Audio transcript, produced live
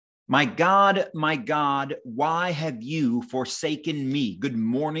my God, why have you forsaken me? Good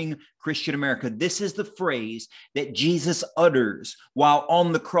morning, Christian America. This is the phrase that Jesus utters while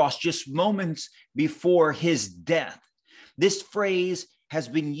on the cross, just moments before his death. This phrase has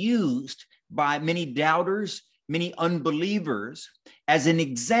been used by many doubters, many unbelievers, as an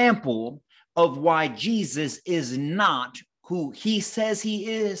example of why Jesus is not who he says he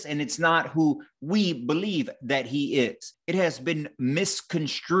is, and it's not who we believe that he is. It has been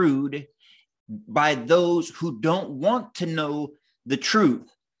misconstrued by those who don't want to know the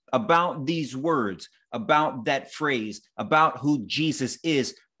truth about these words, about that phrase, about who Jesus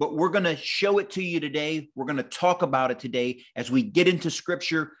is. But we're going to show it to you today. We're going to talk about it today. As we get into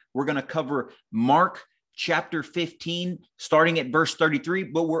scripture, we're going to cover Mark chapter 15, starting at verse 33.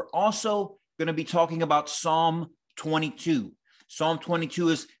 But we're also going to be talking about Psalm 22. Psalm 22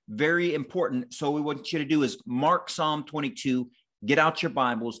 is very important. So what we want you to do is mark Psalm 22, get out your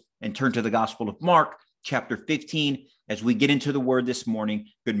Bibles and turn to the Gospel of Mark chapter 15 as we get into the word this morning.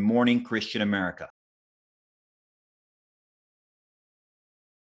 Good morning, Christian America.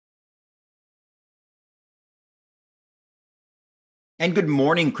 And good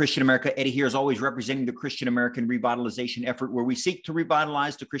morning, Christian America. Eddie here, as always, representing the Christian American revitalization effort, where we seek to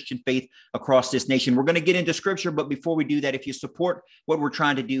revitalize the Christian faith across this nation. We're going to get into scripture, but before we do that, if you support what we're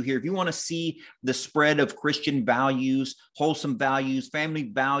trying to do here, if you want to see the spread of Christian values, wholesome values,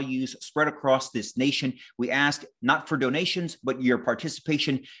 family values spread across this nation, we ask not for donations, but your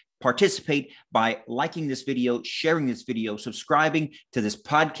participation. Participate by liking this video, sharing this video, subscribing to this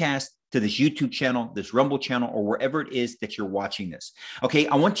podcast, to this YouTube channel, this Rumble channel, or wherever it is that you're watching this. Okay,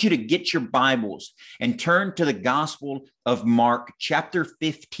 I want you to get your Bibles and turn to the Gospel of Mark, chapter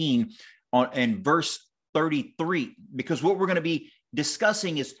 15, and verse 33, because what we're going to be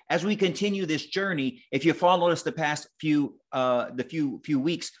discussing is, as we continue this journey, if you followed us the past few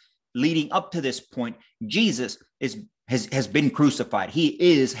weeks leading up to this point, Jesus has been crucified. He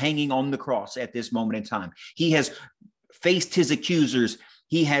is hanging on the cross at this moment in time. He has faced his accusers.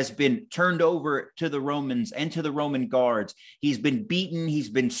 He has been turned over to the Romans and to the Roman guards. He's been beaten. He's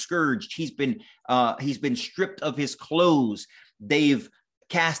been scourged. He's been stripped of his clothes. They've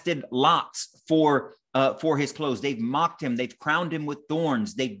casted lots for his clothes. They've mocked him. They've crowned him with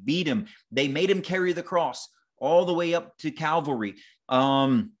thorns. They beat him. They made him carry the cross all the way up to Calvary.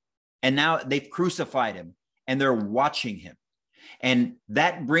 And now they've crucified him, and they're watching him. And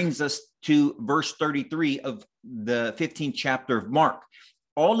that brings us to verse 33 of the 15th chapter of Mark.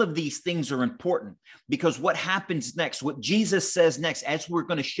 All of these things are important because what happens next, what Jesus says next, as we're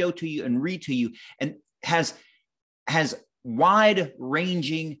going to show to you and read to you, and has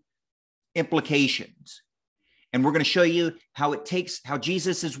wide-ranging implications. And we're going to show you how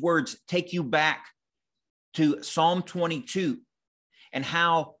Jesus's words take you back to Psalm 22, and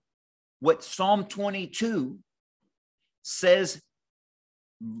how what Psalm 22 says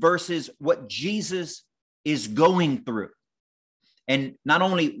versus what Jesus is going through. And not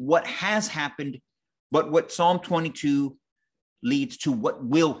only what has happened, but what Psalm 22 leads to what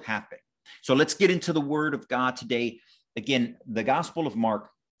will happen. So let's get into the word of God today. Again, the Gospel of Mark,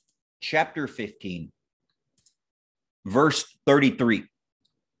 chapter 15, verse 33.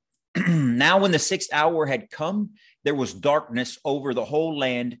 Now, when the 6th hour had come, there was darkness over the whole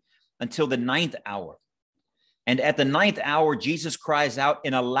land until the 9th hour. And at the 9th hour, Jesus cries out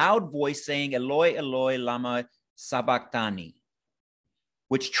in a loud voice, saying, Eloi, Eloi, lama sabachthani,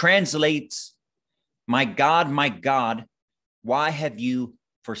 which translates, my God, why have you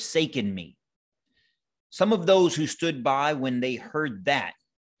forsaken me? Some of those who stood by when they heard that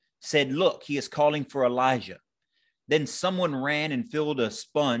said, look, he is calling for Elijah. Then someone ran and filled a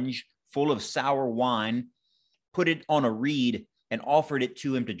sponge full of sour wine, put it on a reed, and offered it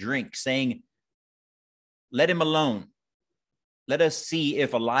to him to drink, saying, let him alone. Let us see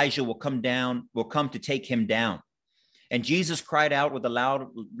if Elijah will come to take him down. And Jesus cried out with a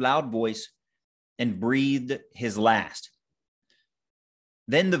loud voice and breathed his last.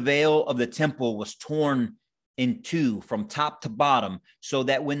 Then the veil of the temple was torn in two from top to bottom, so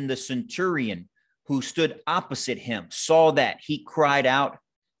that when the centurion who stood opposite him saw that, he cried out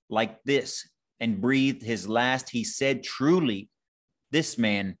like this and breathed his last. He said, truly, this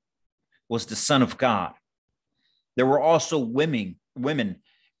man was the Son of God. There were also women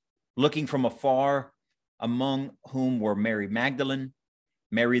looking from afar, among whom were Mary Magdalene,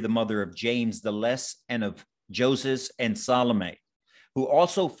 Mary the mother of James the Less, and of Joseph and Salome, who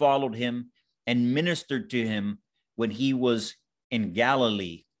also followed him and ministered to him when he was in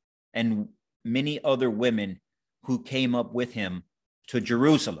Galilee, and many other women who came up with him to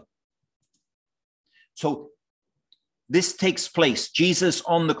Jerusalem. So This takes place. Jesus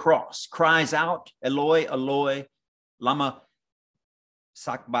on the cross cries out, Eloi, Eloi, lama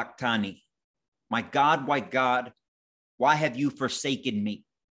sabachthani. My God, why have you forsaken me?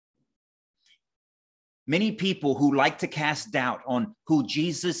 Many people who like to cast doubt on who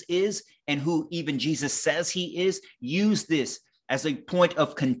Jesus is and who even Jesus says he is, use this as a point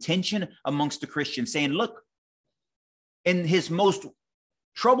of contention amongst the Christians, saying, look, in his most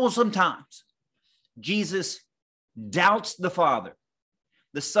troublesome times, Jesus doubts the Father.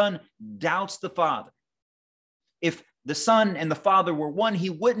 The Son doubts the Father. If the Son and the Father were one, he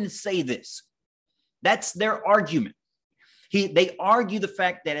wouldn't say this. That's their argument. They argue the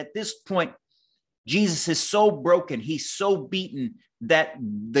fact that at this point, Jesus is so broken, he's so beaten that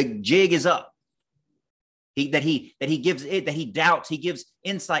the jig is up. That he doubts, he gives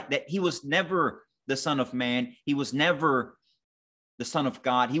insight that he was never the Son of Man. He was never the Son of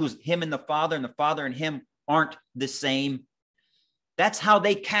God. He was him and the Father and him aren't the same. That's how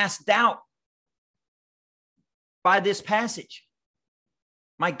they cast doubt by this passage.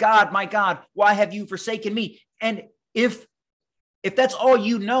 My God, why have you forsaken me? And if that's all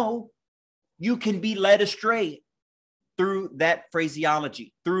you know, you can be led astray through that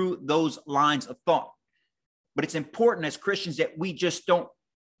phraseology, through those lines of thought. But it's important as Christians that we just don't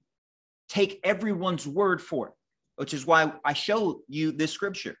take everyone's word for it, which is why I show you this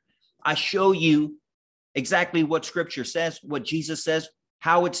scripture. I show you exactly what scripture says, what Jesus says,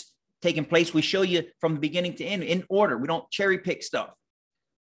 how it's taking place. We show you from the beginning to end in order. We don't cherry pick stuff.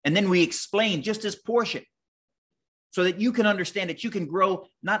 And then we explain just this portion so that you can understand that you can grow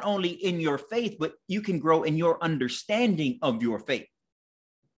not only in your faith, but you can grow in your understanding of your faith.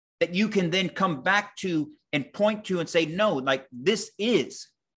 That you can then come back to and point to and say, no, like this is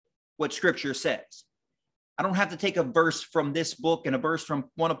what scripture says. I don't have to take a verse from this book and a verse from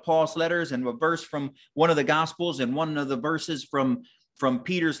one of Paul's letters and a verse from one of the Gospels and one of the verses from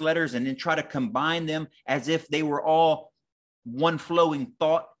Peter's letters and then try to combine them as if they were all one flowing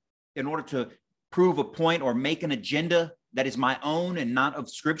thought in order to prove a point or make an agenda that is my own and not of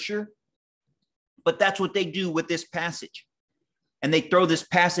scripture. But that's what they do with this passage. And they throw this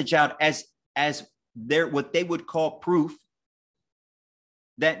passage out as their what they would call proof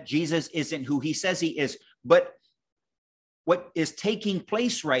that Jesus isn't who he says he is. But what is taking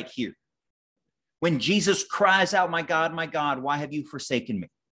place right here, when Jesus cries out, my God, why have you forsaken me?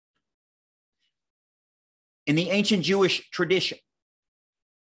 In the ancient Jewish tradition,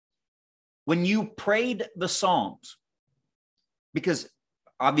 when you prayed the Psalms, because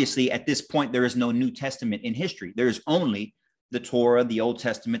obviously at this point, there is no New Testament in history. There is only the Torah, the Old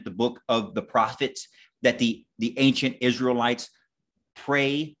Testament, the book of the prophets, that the ancient Israelites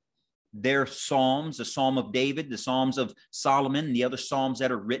pray their Psalms, the Psalm of David, the Psalms of Solomon, and the other Psalms that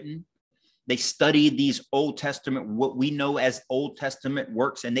are written. They study these Old Testament, what we know as Old Testament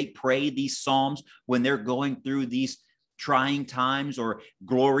works, and they pray these Psalms when they're going through these trying times or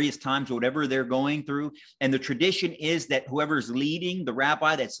glorious times, whatever they're going through. And the tradition is that whoever's leading, the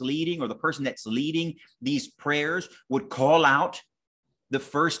rabbi that's leading or the person that's leading these prayers would call out the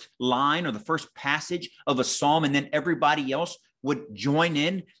first line or the first passage of a psalm, and then everybody else would join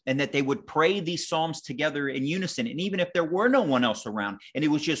in, and that they would pray these psalms together in unison. And even if there were no one else around and it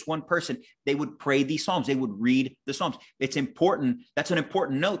was just one person, they would pray these psalms. They would read the psalms. It's important. That's an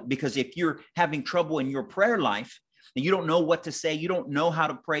important note, because if you're having trouble in your prayer life and you don't know what to say, you don't know how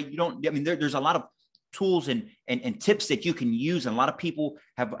to pray, there's a lot of tools and tips that you can use. And a lot of people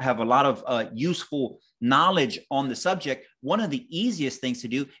have a lot of useful knowledge on the subject. One of the easiest things to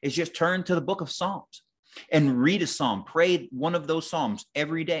do is just turn to the book of Psalms and read a psalm. Pray one of those psalms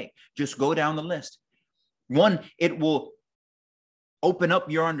every day. Just go down the list. One, it will open up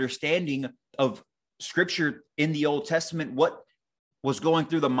your understanding of scripture in the Old Testament, what was going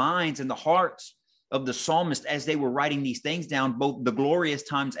through the minds and the hearts of the psalmist as they were writing these things down, both the glorious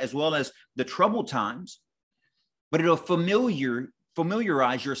times as well as the troubled times. But it'll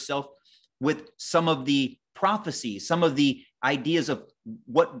familiarize yourself with some of the prophecies, some of the ideas of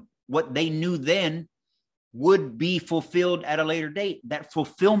what they knew then would be fulfilled at a later date. That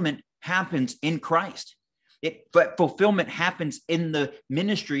fulfillment happens in Christ. But fulfillment happens in the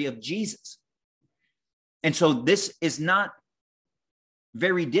ministry of Jesus. And so this is not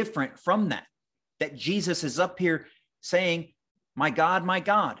very different from that Jesus is up here saying, my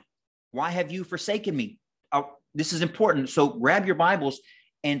God, why have you forsaken me? This is important. So grab your Bibles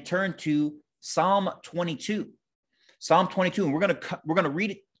and turn to Psalm 22. Psalm 22, and we're going to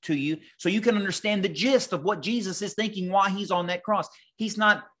read it to you so you can understand the gist of what Jesus is thinking while he's on that cross. He's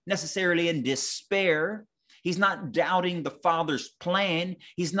not necessarily in despair. He's not doubting the Father's plan.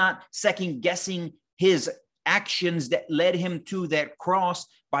 He's not second guessing his actions that led him to that cross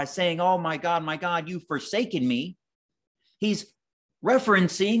by saying, oh my God, you've forsaken me. He's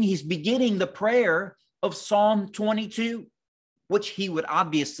beginning the prayer of Psalm 22, which he would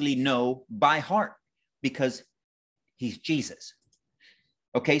obviously know by heart because he's Jesus.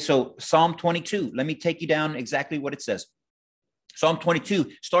 Okay, so Psalm 22, let me take you down exactly what it says. Psalm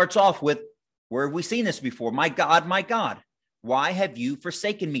 22 starts off with, where have we seen this before? My God, why have you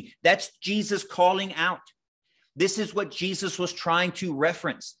forsaken me? That's Jesus calling out. This is what Jesus was trying to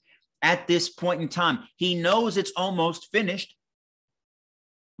reference at this point in time. He knows it's almost finished.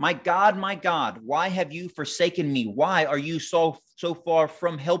 My God, why have you forsaken me? Why are you so far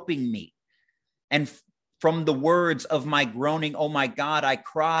from helping me? And from the words of my groaning, oh my God, I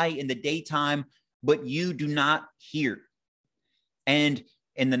cry in the daytime, but you do not hear. And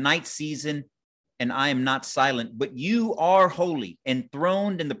in the night season, and I am not silent, but you are holy,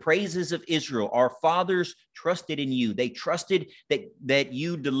 enthroned in the praises of Israel. Our fathers trusted in you. They trusted that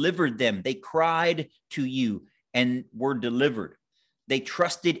you delivered them. They cried to you and were delivered. They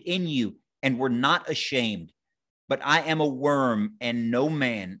trusted in you and were not ashamed. But I am a worm and no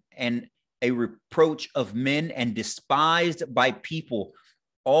man, and a reproach of men and despised by people.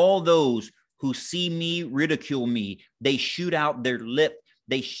 All those who see me ridicule me. They shoot out their lip.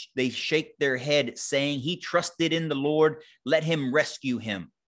 They shake their head, saying, he trusted in the Lord. Let him rescue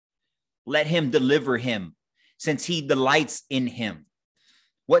him. Let him deliver him, since he delights in him.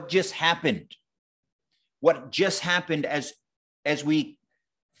 What just happened? What just happened as we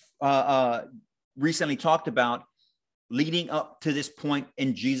recently talked about, leading up to this point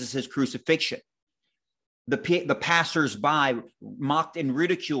in Jesus's crucifixion. The passers-by mocked and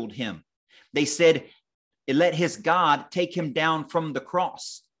ridiculed him. They said, let his God take him down from the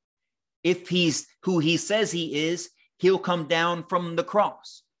cross. If he's who he says he is, he'll come down from the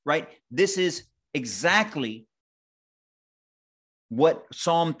cross, right? This is exactly what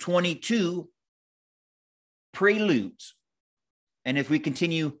Psalm 22 preludes. And if we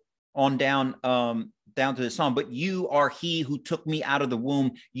continue on down to the psalm, but you are he who took me out of the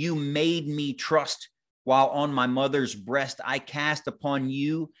womb. You made me trust while on my mother's breast. I cast upon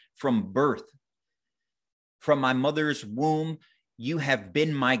you from birth. From my mother's womb, you have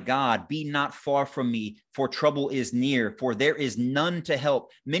been my God. Be not far from me, for trouble is near, for there is none to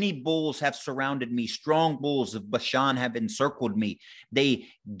help. Many bulls have surrounded me. Strong bulls of Bashan have encircled me. They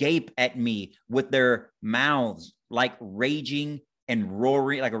gape at me with their mouths like a raging and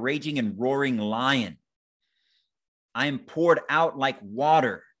roaring lion. I am poured out like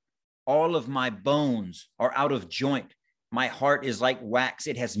water. All of my bones are out of joint. My heart is like wax.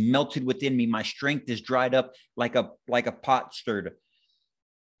 It has melted within me. My strength is dried up like a potsherd,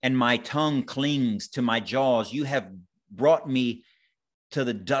 and my tongue clings to my jaws. You have brought me to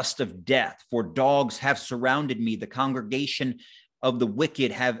the dust of death, for dogs have surrounded me. The congregation of the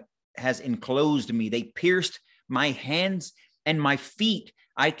wicked has enclosed me. They pierced my hands and my feet.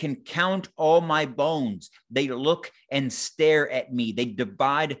 I can count all my bones. They look and stare at me. They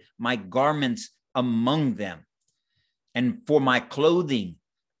divide my garments among them. And for my clothing,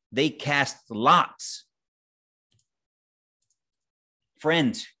 they cast lots.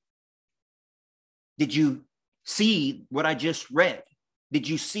 Friends, did you see what I just read? Did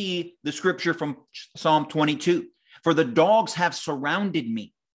you see the scripture from Psalm 22? For the dogs have surrounded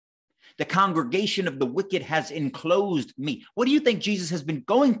me. The congregation of the wicked has enclosed me. What do you think Jesus has been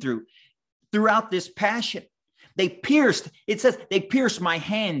going through throughout this passion? It says, they pierced my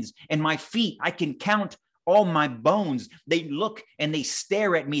hands and my feet. I can count all my bones. They look and they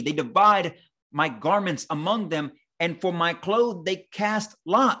stare at me. They divide my garments among them. And for my clothes, they cast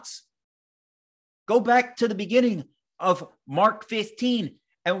lots. Go back to the beginning of Mark 15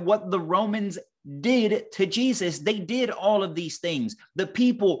 and what the Romans did to Jesus. They did all of these things. The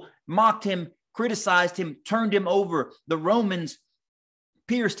people mocked him, criticized him, turned him over. The Romans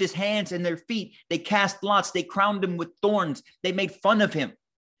pierced his hands and their feet. They cast lots. They crowned him with thorns. They made fun of him.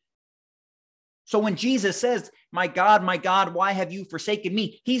 So when Jesus says, my God, why have you forsaken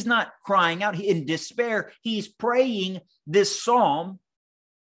me? He's not crying out in despair. He's praying this psalm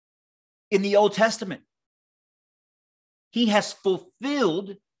in the Old Testament. He has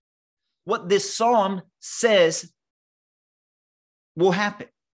fulfilled what this psalm says will happen.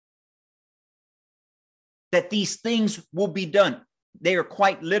 That these things will be done. They are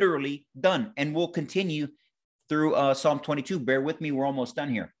quite literally done, and we'll continue through Psalm 22. Bear with me. We're almost done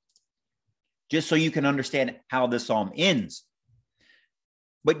here. Just so you can understand how this psalm ends.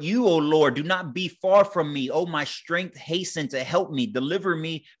 But you, O Lord, do not be far from me. O my strength, hasten to help me. Deliver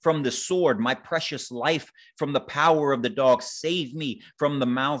me from the sword, my precious life from the power of the dog. Save me from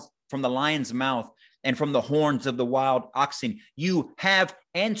the lion's mouth, and from the horns of the wild oxen. You have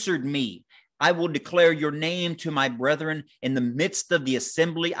answered me. I will declare your name to my brethren. In the midst of the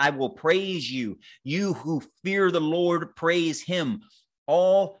assembly, I will praise you. You who fear the Lord, praise him.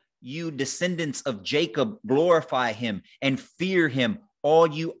 All you descendants of Jacob, glorify him and fear him, all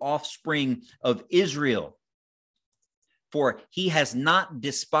you offspring of Israel. For he has not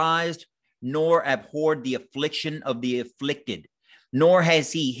despised nor abhorred the affliction of the afflicted, nor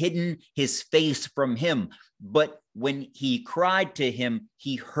has he hidden his face from him. But when he cried to him,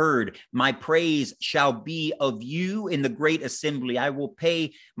 he heard. My praise shall be of you in the great assembly. I will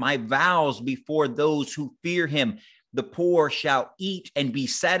pay my vows before those who fear him. The poor shall eat and be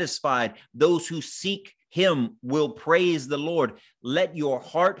satisfied. Those who seek him will praise the Lord. Let your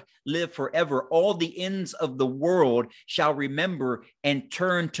heart live forever. All the ends of the world shall remember and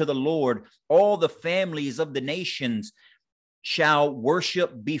turn to the Lord. All the families of the nations shall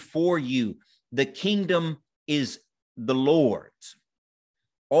worship before you. The kingdom is the Lord's.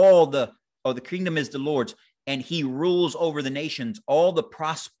 The kingdom is the Lord's, and he rules over the nations. All the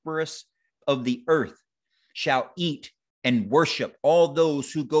prosperous of the earth shall eat and worship. All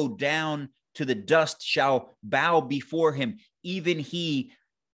those who go down to the dust shall bow before him, even he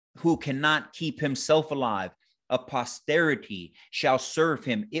who cannot keep himself alive. A posterity shall serve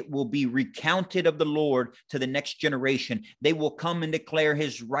him. It will be recounted of the Lord to the next generation. They will come and declare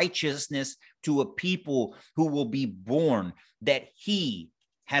his righteousness to a people who will be born, that he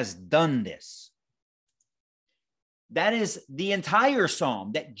has done this. That is the entire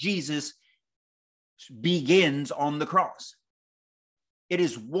psalm that Jesus begins on the cross. It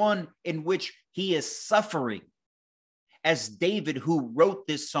is one in which he is suffering, as David, who wrote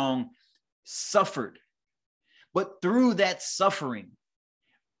this song, suffered. But through that suffering,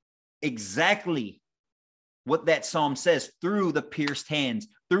 exactly what that psalm says, through the pierced hands,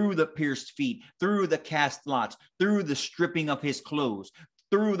 through the pierced feet, through the cast lots, through the stripping of his clothes,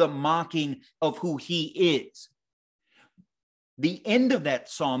 through the mocking of who he is. The end of that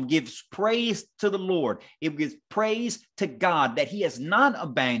psalm gives praise to the Lord. It gives praise to God that he has not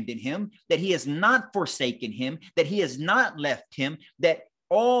abandoned him, that he has not forsaken him, that he has not left him, that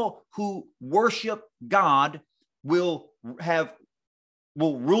all who worship God will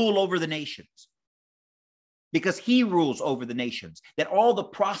rule over the nations, because he rules over the nations, that all the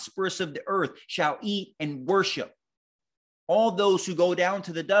prosperous of the earth shall eat and worship. All those who go down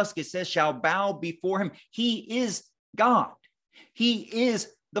to the dust, it says, shall bow before him. He is God. He is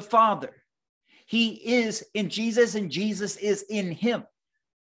the Father. He is in Jesus, and Jesus is in him.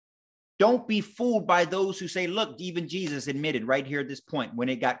 Don't be fooled by those who say, look, even Jesus admitted right here at this point, when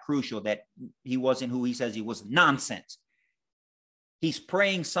it got crucial, that he wasn't who he says he was. Nonsense. He's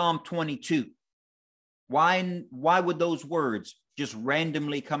praying Psalm 22. Why would those words just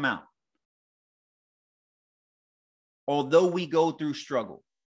randomly come out? Although we go through struggle,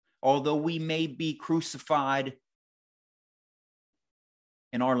 although we may be crucified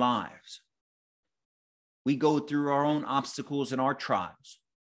in our lives, we go through our own obstacles and our trials,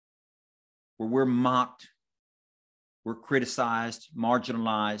 where we're mocked, we're criticized,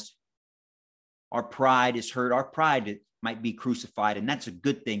 marginalized. Our pride is hurt. Our pride might be crucified, and that's a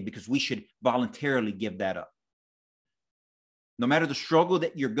good thing, because we should voluntarily give that up. No matter the struggle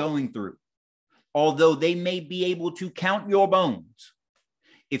that you're going through, although they may be able to count your bones,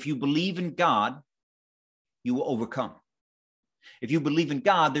 if you believe in God, you will overcome. If you believe in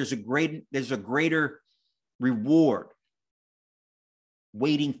God, there's a greater reward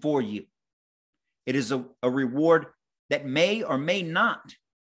waiting for you. It is a reward that may or may not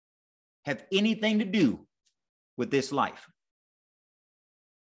have anything to do with this life,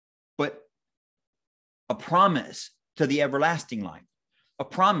 but a promise to the everlasting life, a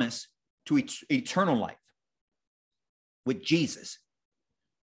promise to eternal life with Jesus,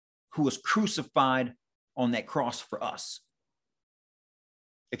 who was crucified on that cross for us.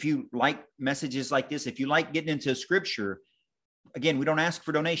 If you like messages like this, if you like getting into scripture, again, we don't ask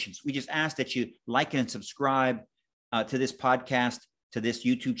for donations. We just ask that you like and subscribe to this podcast, to this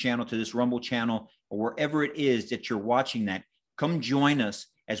YouTube channel, to this Rumble channel, or wherever it is that you're watching that. Come join us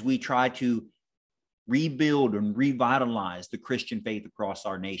as we try to rebuild and revitalize the Christian faith across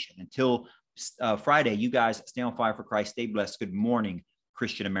our nation. Until Friday, you guys stay on fire for Christ. Stay blessed. Good morning,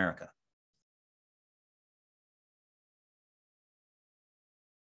 Christian America.